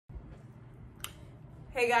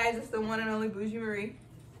Hey guys, it's the one and only Bougie Marie.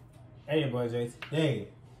 Hey boys, today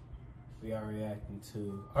we are reacting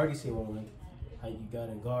to RDCworld1. How you got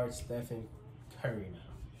to guard Steph Curry now.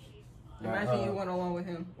 Imagine you went along with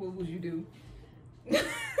him. What would you do?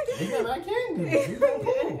 I can do.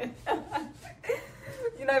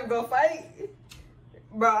 You're not even gonna fight?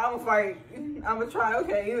 Bro, I'm gonna fight. I'm gonna try,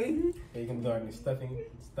 okay. You can guard me stuffing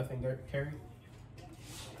Curry.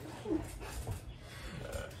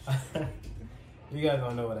 You guys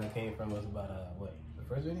don't know what I came from. It was about what, the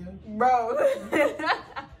first video? Bro.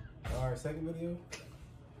 Our second video?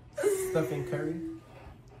 Stuffing Curry.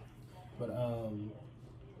 But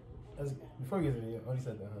before we get to the video, what you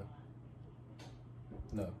said that, huh?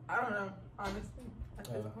 No. I don't know, honestly. At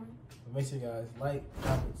this point. Make sure you guys like,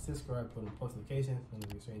 comment, subscribe, put on post notifications, and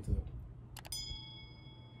we'll get straight into it.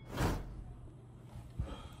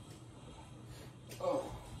 Oh.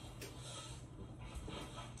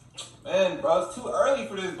 Man, bro, it's too early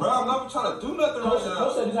for this, bro. I'm not even trying to do nothing right now.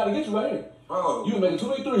 Coach said he's how to get you right here. Bro. You making too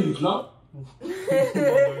many threes, no?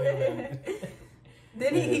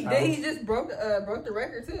 Then he just broke the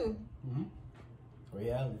record too.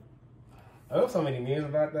 Reality. I know so many memes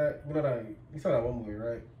about that. You know that you saw that one movie,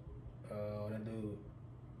 right? That dude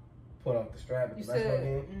pulled off the strap at the basketball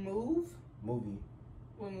game. Movie.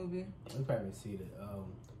 What movie? You probably see it.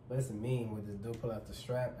 But it's a meme where this dude pulled out the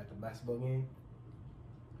strap at the basketball game.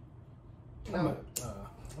 No. I'm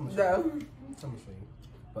gonna show you.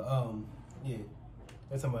 But yeah.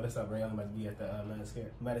 That's talking about this stuff. Reality might be at the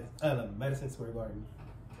Madison Square Garden.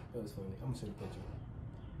 It was funny. I'm gonna show you the picture.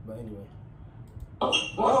 But anyway.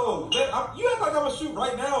 Whoa, man, you act like I'm gonna shoot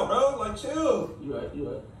right now, bro. Like, chill. You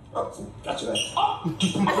right. Oh, got you that. Oh! Bro,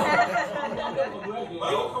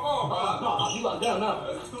 come on, bro. No, you locked down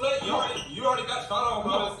now. It's too late. You already got shot on,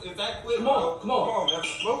 bro. It's that quick, bro. Come on, man.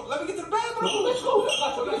 Bro, let me get to the bathroom. No, let's go.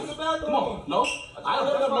 Let me get to the bathroom. Come on. No, I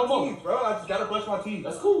don't have no more. Bro, I just gotta brush my teeth.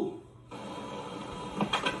 That's cool.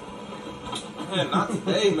 Man, not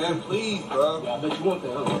today, man. Please, bro. Yeah, I bet you want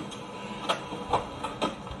that, huh?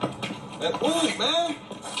 Man, move, man.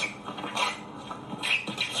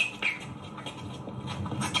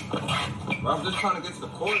 Bro, I'm just trying to get to the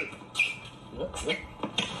court. Yeah.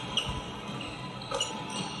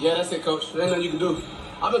 Yeah, that's it, coach. There ain't nothing you can do.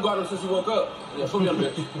 I've been guarding him since he woke up. Yeah, show me on the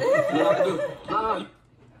bench. Nothing I can do.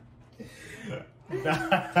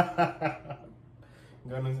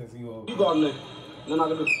 Guard him since he woke up. You guard him then. Nothing I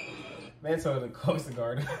can do. Man told the coach to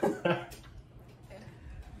guard him.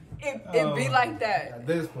 It be like that. At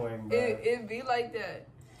this point, bro. It be like that.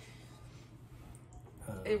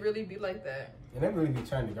 It really be like that. And they really be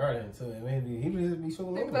trying to guard him too. And maybe he would just be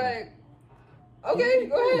showing They over. be like, okay,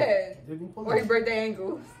 go ahead. Or he Or break their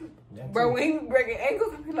ankles. Bro, when he breaking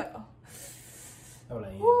ankles, I be like, oh. I was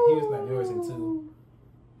like, yeah, he was not yours in two.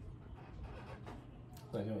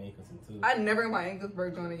 Like your ankles in two. I never got my ankles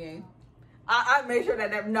broke during the game. I made sure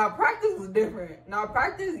that now practice was different. Now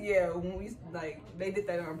practice, yeah, when we they did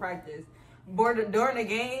that on practice. But during the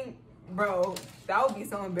game, bro, that would be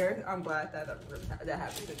so embarrassing. I'm glad that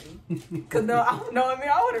happened to me. Cause I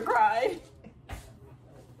would have cried.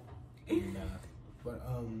 Nah, but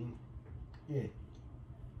yeah.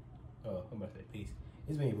 Oh, I'm about to say peace.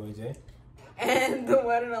 It's been your boy Jay. And the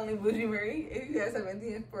one and only Bougie Marie. If you guys have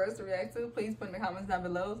anything for us to react to, please put in the comments down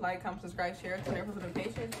below. Like, comment, subscribe, share, turn on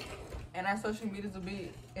notifications. And our social medias will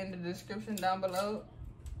be in the description down below.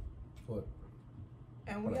 What?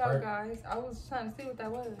 And we out, guys. I was trying to see what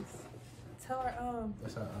that was. Tell our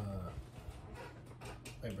That's our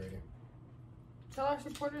vibrator. Tell our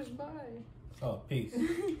supporters bye. Oh, peace.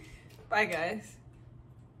 Bye, guys.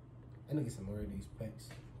 I'm gonna get some more of these packs.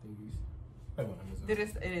 Thingies.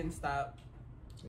 It didn't stop.